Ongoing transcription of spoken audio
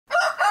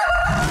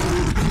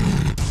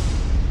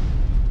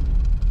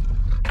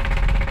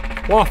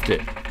Waft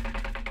it.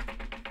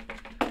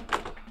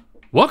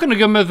 Welcome to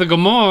Good Mythical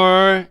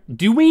MORE.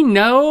 Do we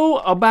know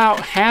about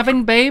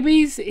having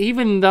babies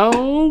even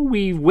though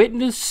we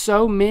witnessed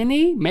so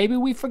many? Maybe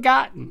we've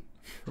forgotten.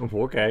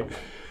 Okay.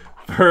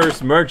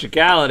 First,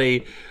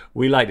 merchicality.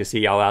 We like to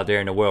see y'all out there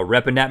in the world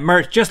repping that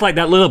merch just like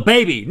that little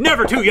baby,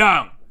 never too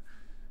young.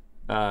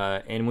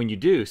 And when you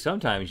do,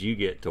 sometimes you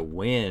get to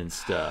win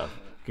stuff.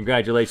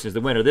 Congratulations,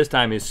 the winner this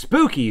time is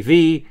Spooky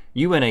V.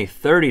 You win a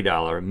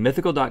 $30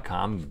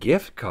 mythical.com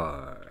gift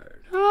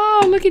card.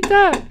 Oh, look at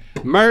that.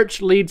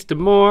 Merch leads to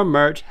more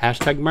merch.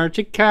 Hashtag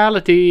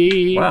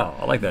merchicality. Wow,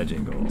 I like that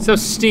jingle. So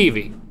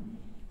Stevie,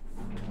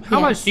 how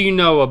much do you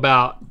know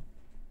about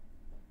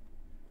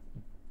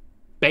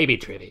baby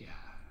trivia?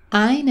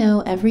 I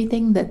know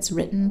everything that's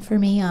written for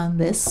me on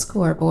this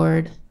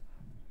scoreboard.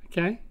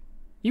 Okay.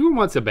 You were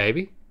once a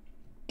baby.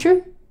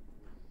 True.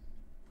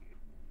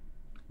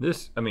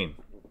 This, I mean,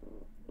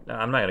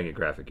 I'm not gonna get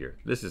graphic here.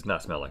 This does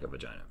not smell like a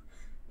vagina.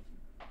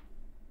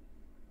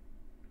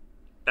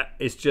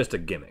 It's just a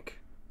gimmick.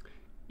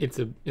 It's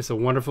a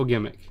wonderful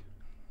gimmick.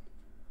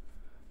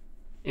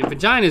 And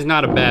vagina is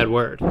not a bad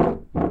word.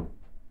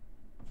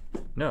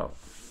 No,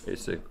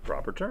 it's a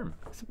proper term.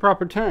 It's a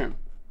proper term.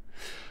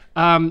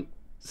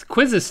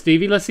 Quiz us,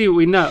 Stevie. Let's see what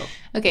we know.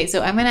 Okay,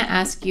 so I'm gonna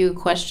ask you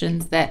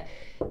questions that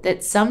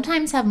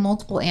sometimes have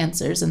multiple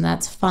answers, and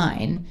that's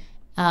fine.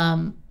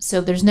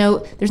 So there's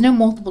no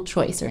multiple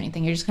choice or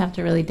anything. You're just gonna have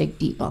to really dig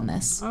deep on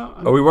this.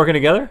 Are we working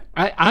together?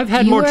 I've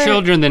had more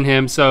children than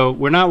him, so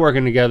we're not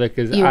working together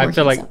because I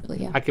feel like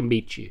I can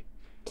beat you.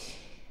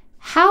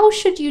 How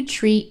should you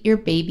treat your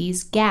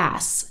baby's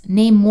gas?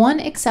 Name one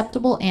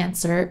acceptable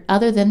answer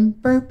other than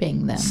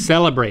burping them.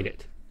 Celebrate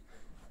it.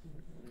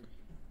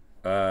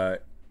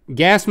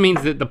 Gas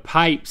means that the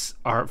pipes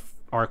are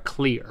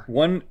clear.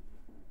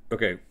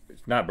 Okay,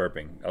 it's not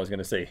burping. I was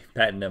gonna say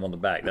patting them on the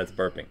back. That's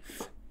burping.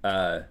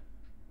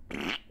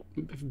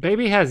 If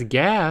baby has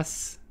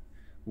gas.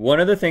 One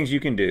of the things you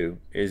can do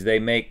is they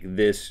make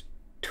this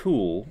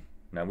tool.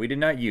 Now we did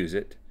not use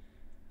it,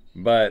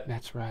 but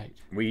that's right.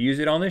 We use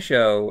it on the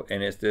show,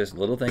 and it's this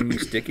little thing you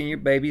stick in your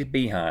baby's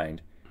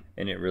behind,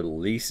 and it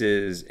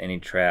releases any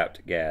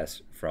trapped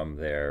gas from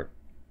their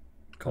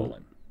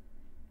colon.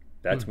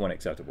 That's one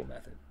acceptable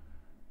method.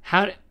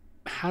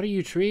 How do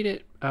you treat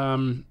it?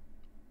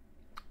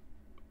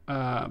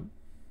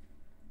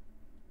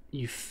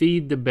 You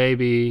feed the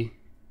baby.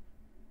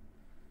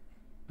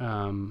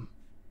 I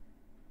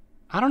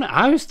don't know.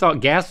 I always thought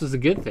gas was a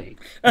good thing.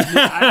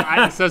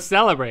 So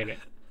celebrate it.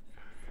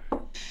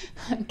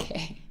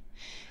 Okay.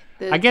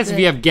 I guess if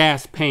you have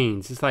gas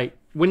pains, it's like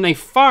when they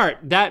fart,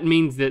 that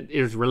means that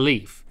there's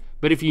relief.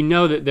 But if you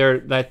know that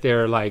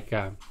they're like,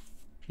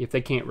 if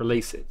they can't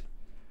release it,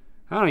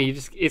 I don't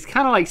know. It's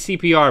kind of like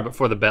CPR but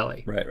for the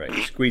belly. Right.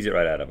 You squeeze it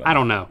right out of them. I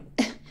don't know.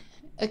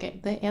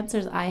 Okay. The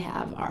answers I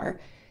have are: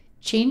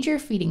 change your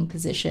feeding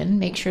position.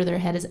 Make sure their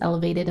head is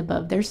elevated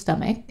above their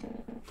stomach.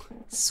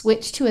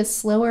 Switch to a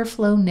slower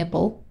flow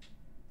nipple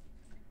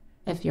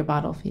if you're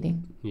bottle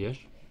feeding. Yes.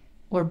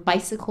 Or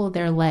bicycle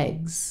their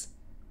legs.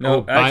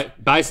 No,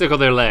 bicycle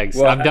their legs.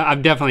 Well,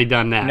 I've definitely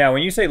done that. Now,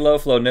 when you say low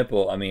flow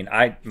nipple, I mean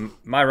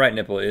my right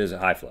nipple is a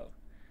high flow,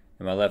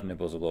 and my left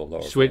nipple is a little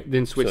lower.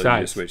 Then switch so sides.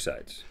 You just switch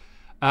sides.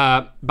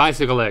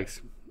 Bicycle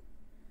legs.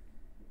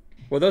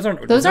 Well, That's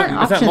aren't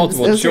not options.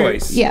 multiple those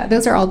choice. Yeah,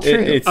 those are all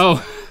true.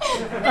 So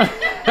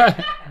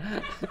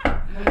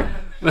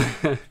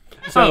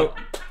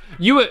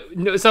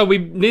we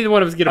neither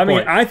one of us get a point. I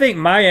mean, I think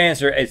my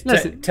answer is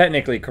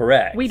technically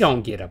correct. We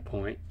don't get a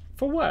point.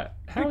 For what?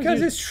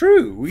 Because it's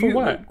true.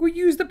 What? We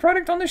use the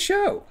product on the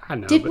show. I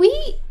know. Did we?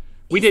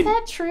 Is did.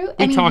 That true?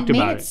 We talked you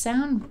about made it. It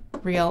sound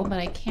real, but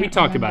I can't. We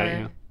talked about it.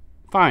 Yeah.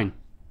 Fine.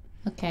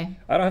 Okay.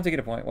 I don't have to get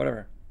a point.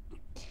 Whatever.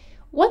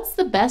 What's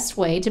the best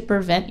way to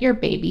prevent your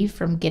baby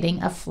from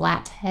getting a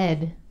flat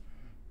head?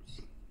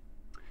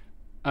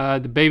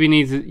 The baby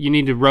you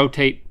need to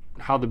rotate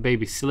how the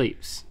baby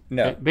sleeps.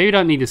 No. Baby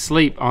doesn't need to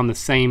sleep on the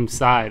same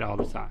side all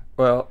the time.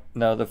 Well,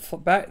 no, the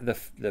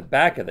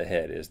back of the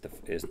head is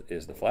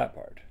the flat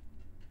part.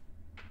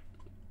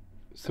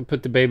 So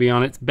put the baby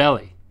on its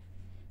belly.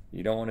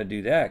 You don't want to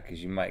do that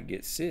because you might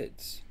get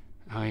SIDS.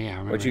 Oh yeah, I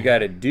remember. What you got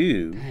to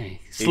do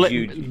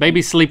is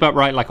baby sleep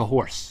upright like a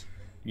horse.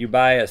 You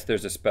buy us.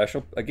 There's a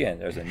special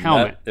there's a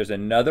helmet. There's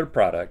another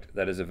product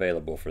that is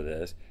available for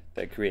this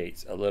that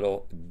creates a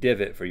little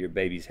divot for your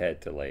baby's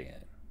head to lay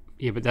in.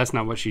 Yeah, but that's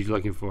not what she's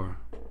looking for.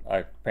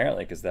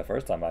 Apparently, because the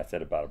first time I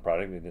said about a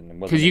product, it didn't.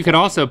 Because you could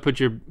also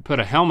put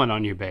a helmet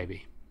on your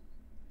baby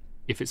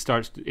if the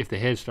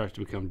head starts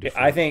to become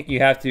different. I think you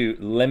have to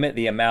limit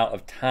the amount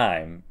of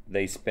time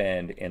they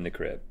spend in the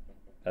crib.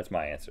 That's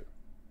my answer.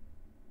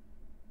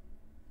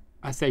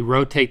 I say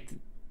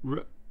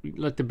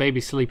let the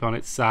baby sleep on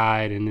its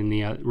side, and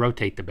then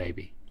rotate the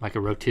baby like a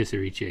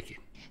rotisserie chicken.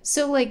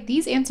 So, like,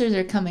 these answers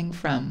are coming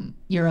from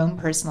your own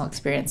personal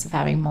experience of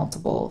having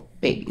multiple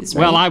babies,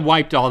 right? Well, I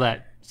wiped all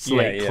that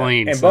slate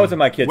clean. And both of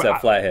my kids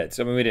have flat heads,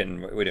 so I mean, we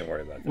didn't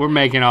worry about that. We're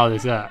making all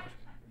this up.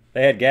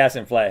 They had gas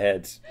and flat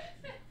heads.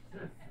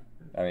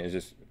 I mean, it's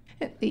just.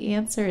 The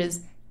answer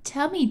is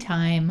tummy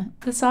time.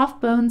 The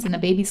soft bones in a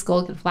baby's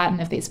skull can flatten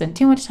if they spend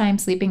too much time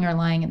sleeping or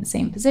lying in the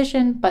same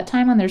position, but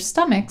time on their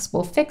stomachs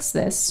will fix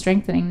this,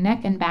 strengthening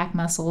neck and back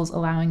muscles,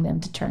 allowing them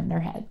to turn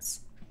their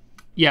heads.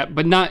 Yeah,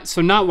 but not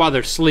while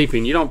they're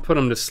sleeping. You don't put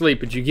them to sleep,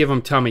 but you give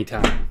them tummy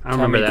time. I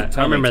remember that.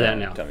 I remember that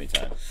now. Tummy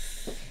time.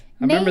 I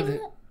remember Name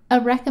a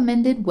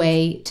recommended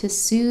way to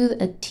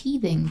soothe a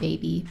teething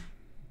baby.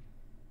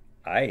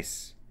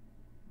 Ice.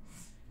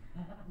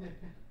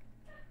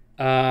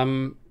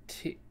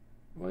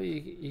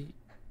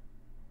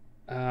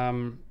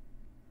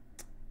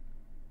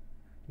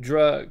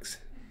 Drugs.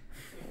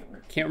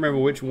 Can't remember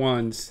which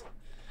ones.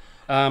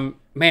 Man,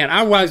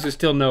 our wives would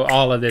still know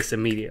all of this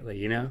immediately,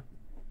 you know?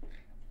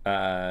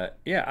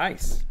 Yeah,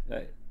 ice.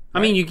 I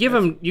mean, you give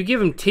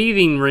them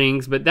teething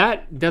rings, but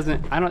that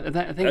doesn't. I think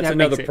That's that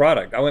another makes it,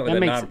 product. I went with that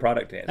a makes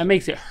non-product answer. That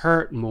makes it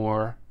hurt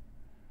more.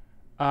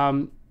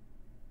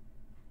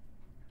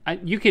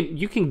 You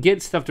can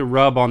get stuff to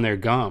rub on their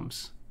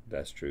gums.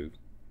 That's true.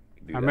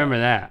 I remember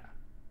that.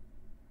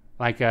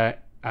 Like a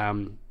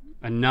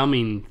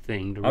numbing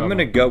thing to rub I'm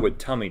gonna on. go with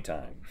tummy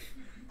time.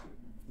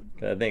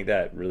 'Cause I think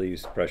that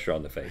relieves pressure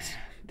on the face.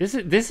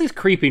 This is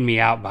creeping me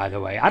out, by the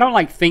way. I don't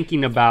like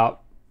thinking about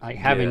like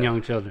having Yeah.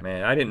 young children.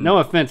 Man, I didn't. No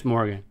offense,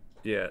 Morgan,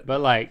 Yeah.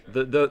 but like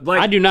Like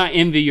I do not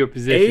envy your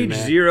position, age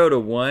man. 0 to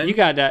 1. You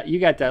got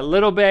that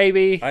little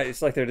baby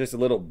It's like they're just a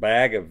little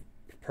bag of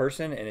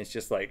person, and it's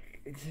just like.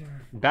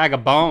 bag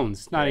of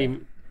bones. Not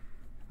even.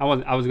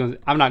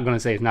 I'm not gonna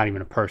say it's not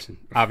even a person.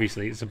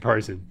 Obviously, it's a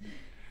person.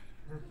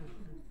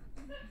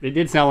 It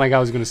did sound like I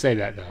was gonna say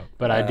that though,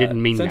 but I didn't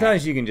mean that.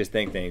 Sometimes you can just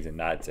think things and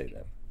not say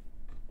them.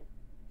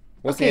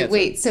 What's the Okay, answer?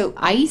 wait. So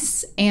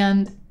ice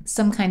and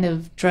some kind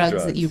of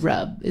drugs that you Drugs.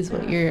 rub is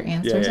what your Yeah,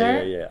 answers yeah,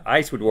 are? yeah.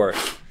 Ice would work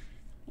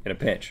in a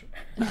pinch.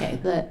 Okay,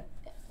 the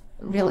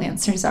real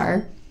answers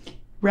are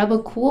rub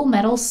a cool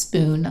metal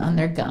spoon on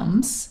their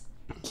gums,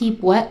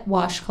 keep wet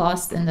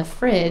washcloths in the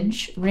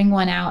fridge, wring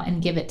one out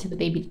and give it to the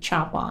baby to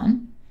chop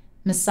on,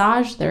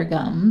 massage their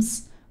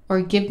gums,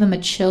 or give them a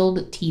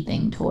chilled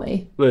teething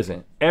toy.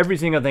 Listen, every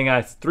single thing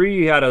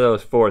 3 out of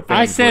those 4 things.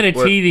 I said a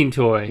were teething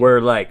toy. Were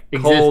like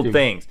cold Existing.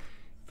 things.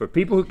 For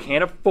people who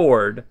can't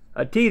afford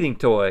a teething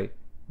toy,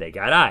 they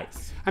got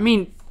ice. I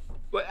mean,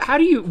 how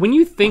do you when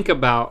you think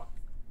about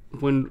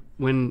when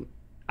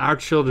our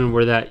children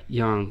were that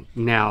young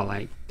now?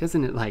 Like,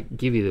 doesn't it like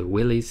give you the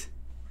willies?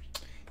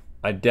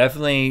 I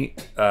definitely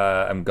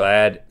am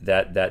glad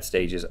that that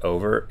stage is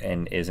over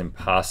and is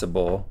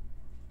impossible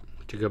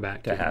To go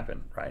back to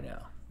happen right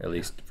now. At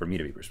least for me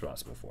to be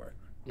responsible for it.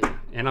 Yeah.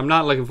 And I'm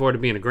not looking forward to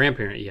being a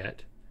grandparent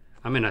yet.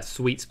 I'm in a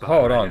sweet spot.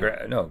 Hold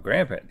right on, now.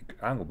 grandparent.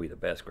 I'm gonna be the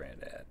best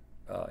granddad.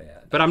 Oh yeah.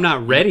 But I'm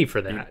not ready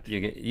for that. You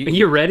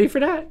You're ready for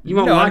that? You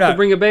want No, I'm Locke to not.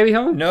 bring a baby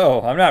home? No,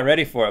 I'm not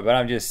ready for it. But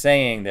I'm just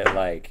saying that,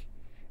 like,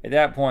 at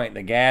that point,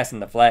 the gas in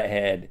the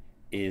flathead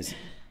is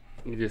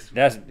You just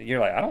you're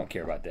like, I don't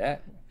care about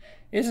that.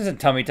 This isn't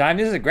tummy time.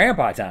 This is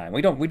grandpa time.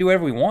 We do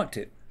whatever we want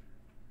to.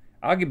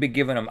 I'll be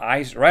giving them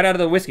ice right out of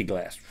the whiskey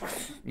glass.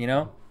 You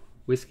know?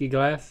 whiskey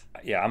glass.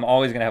 Yeah, I'm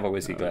always gonna have a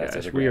whiskey glass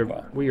as a we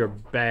grandpa. are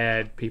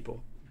bad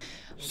people.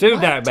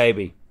 Soothe that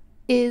baby.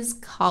 Is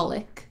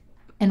colic?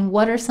 And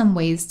what are some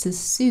ways to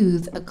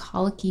soothe a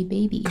colicky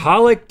baby?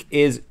 Colic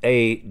is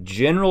a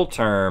general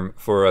term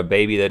for a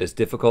baby that is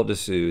difficult to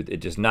soothe.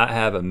 It does not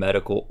have a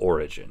medical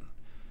origin.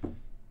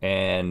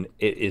 And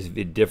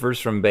it differs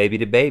from baby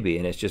to baby,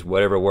 and it's just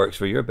whatever works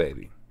for your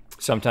baby.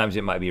 Sometimes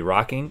it might be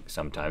rocking,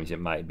 sometimes it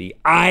might be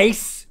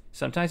ice,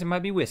 sometimes it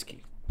might be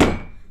whiskey.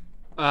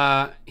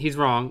 He's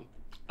wrong.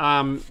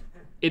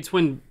 It's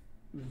when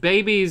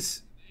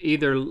babies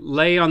either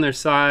lay on their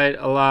side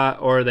a lot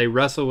or they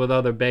wrestle with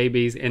other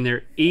babies and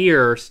their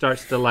ear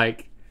starts to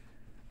like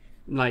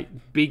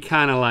be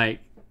kind of like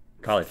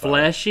Cauliflower.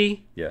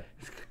 fleshy. Yeah,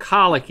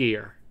 Colic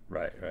ear.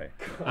 right.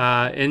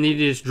 And you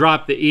just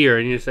drop the ear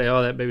and you say,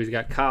 oh, that baby's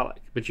got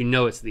colic. But you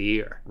know it's the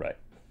ear. Right,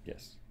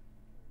 yes.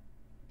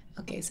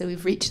 Okay, so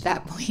we've reached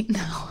that point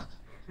now.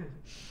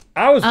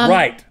 I was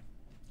right.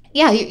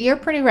 Yeah, you're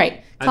pretty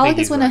right. I Colic think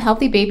is he's when right. a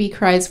healthy baby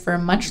cries for a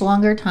much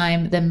longer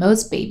time than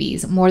most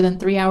babies, more than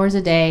 3 hours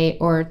a day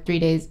or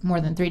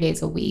more than 3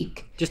 days a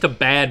week. Just a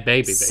bad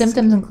baby, basically.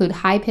 Symptoms include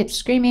high-pitched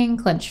screaming,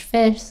 clenched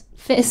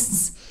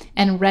fists,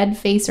 and red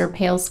face or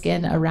pale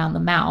skin around the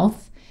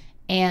mouth.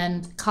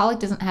 And colic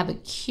doesn't have a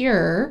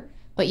cure,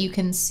 but you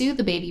can soothe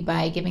the baby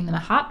by giving them a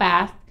hot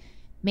bath,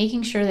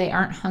 making sure they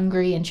aren't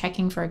hungry and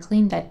checking for a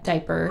clean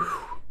diaper,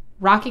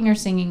 rocking or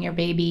singing your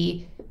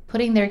baby,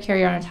 putting their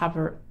carrier on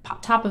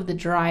top of the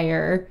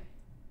dryer,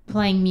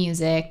 playing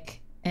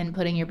music, and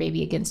putting your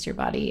baby against your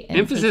body. And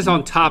Emphasis taking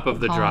on top of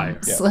the calm, dryer.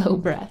 slow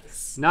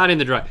breaths. Not in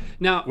the dryer.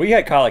 Now, We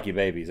had colicky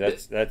babies.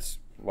 That's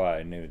why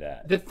I knew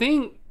that. the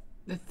thing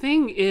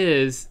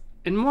is,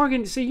 and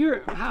Morgan, see,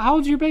 how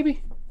old's your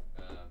baby?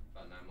 About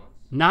 9 months.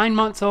 9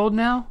 months old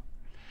now?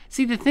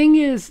 See, the thing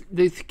is,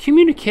 the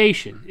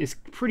communication is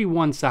pretty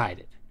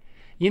one-sided.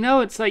 You know,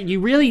 it's like you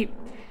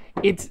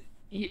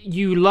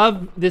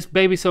love this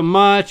baby so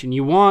much and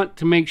you want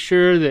to make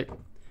sure that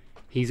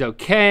he's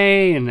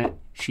okay and that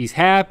she's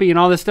happy and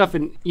all this stuff,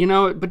 and you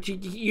know, but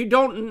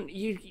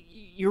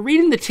you're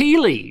reading the tea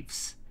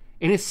leaves,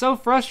 and it's so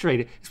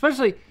frustrating,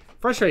 especially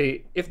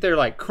frustrating if they're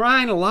like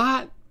crying a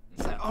lot.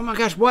 It's like, oh my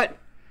gosh, what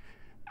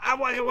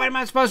am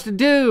I supposed to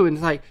do? And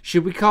it's like,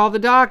 should we call the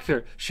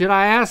doctor? Should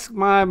I ask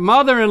my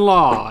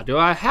mother-in-law? Do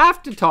I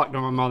have to talk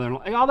to my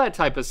mother-in-law? All that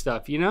type of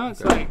stuff, you know?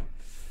 It's like,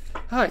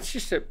 oh, it's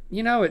just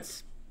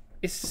it's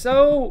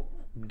so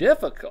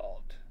difficult.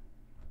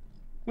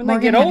 When they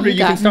Morgan, get older,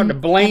 you can start to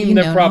blame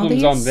the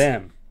problems on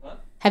them.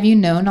 Have you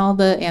known all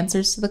the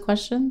answers to the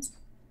questions?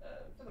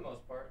 For the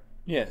most part.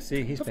 Yeah,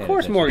 see, he's Of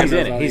course Morgan He's in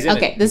knows it. all He's these. in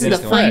Okay, it. this He's is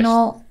in the it.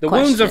 final The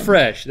question. wounds are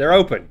fresh. They're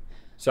open.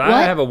 So What?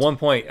 I have a 1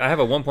 point. I have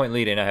a 1 point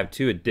lead, and I have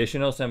 2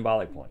 additional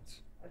symbolic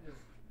points.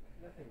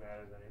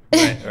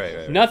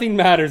 Right. Nothing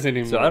matters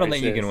anymore. So I don't it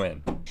think you can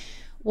says. win.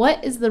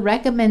 What is the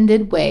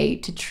recommended way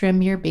to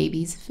trim your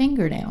baby's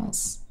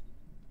fingernails?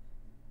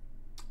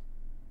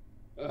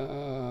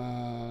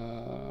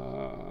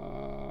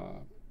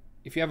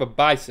 If you have a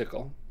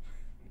bicycle,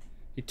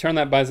 you turn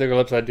that bicycle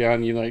upside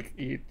down.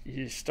 You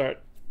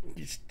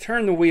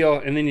turn the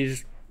wheel, and then you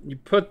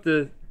put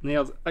the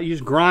nails. You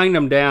just grind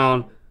them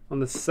down on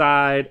the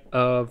side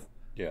of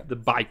the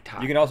bike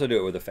tire. You can also do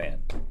it with a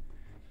fan.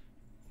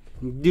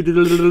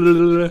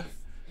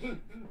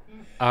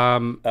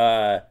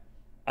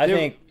 I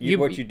think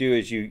what you do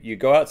is you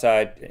go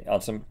outside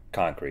on some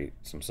concrete,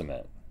 some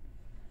cement,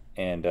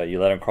 and you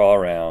let them crawl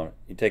around.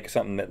 You take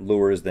something that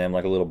lures them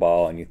like a little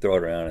ball, and you throw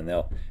it around, and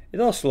they'll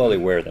slowly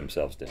wear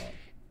themselves down.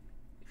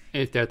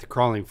 If they're at the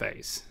crawling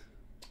phase.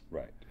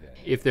 Right. Yeah.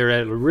 If they're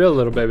at a real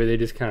little baby, they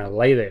just kind of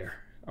lay there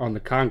on the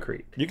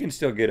concrete. You can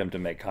still get them to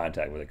make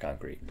contact with the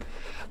concrete.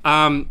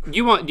 Do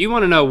you want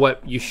to know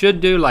what you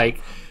should do?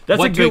 Like,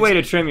 That's a good way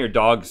to trim your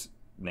dog's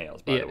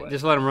nails, by the way.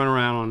 Just let them run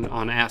around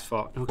on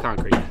asphalt, no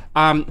concrete.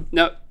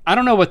 No, I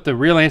don't know what the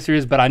real answer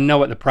is, but I know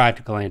what the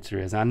practical answer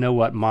is. I know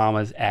what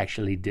mamas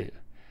actually do.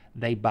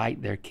 They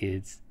bite their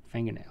kids'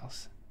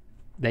 fingernails.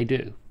 They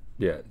do.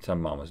 Yeah,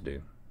 some mamas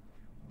do.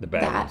 The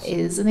bad That ones.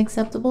 is an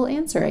acceptable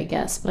answer, I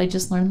guess, but I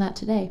just learned that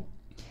today.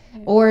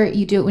 Or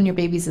you do it when your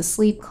baby's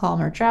asleep,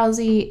 calm or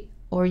drowsy,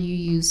 or you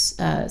use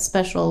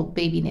special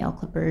baby nail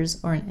clippers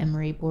or an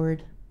emery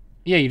board.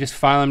 Yeah, you just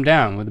file them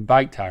down with a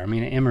bike tire. I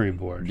mean, an emery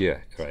board. Yeah,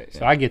 right.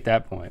 So I get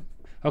that point.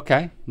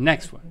 Okay,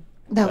 next one.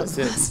 That's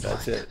it.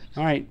 That's it.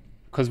 All right,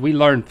 because we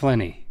learned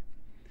plenty.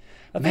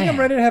 I think I'm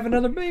ready to have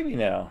another baby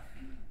now.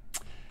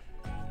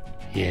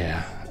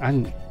 Yeah,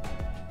 I'm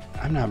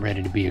not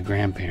ready to be a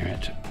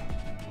grandparent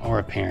or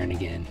a parent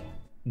again.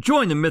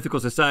 Join the Mythical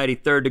Society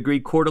 3rd Degree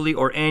quarterly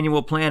or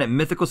annual plan at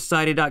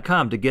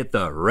mythicalsociety.com to get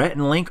the Rhett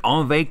and Link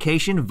on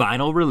Vacation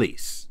vinyl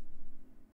release.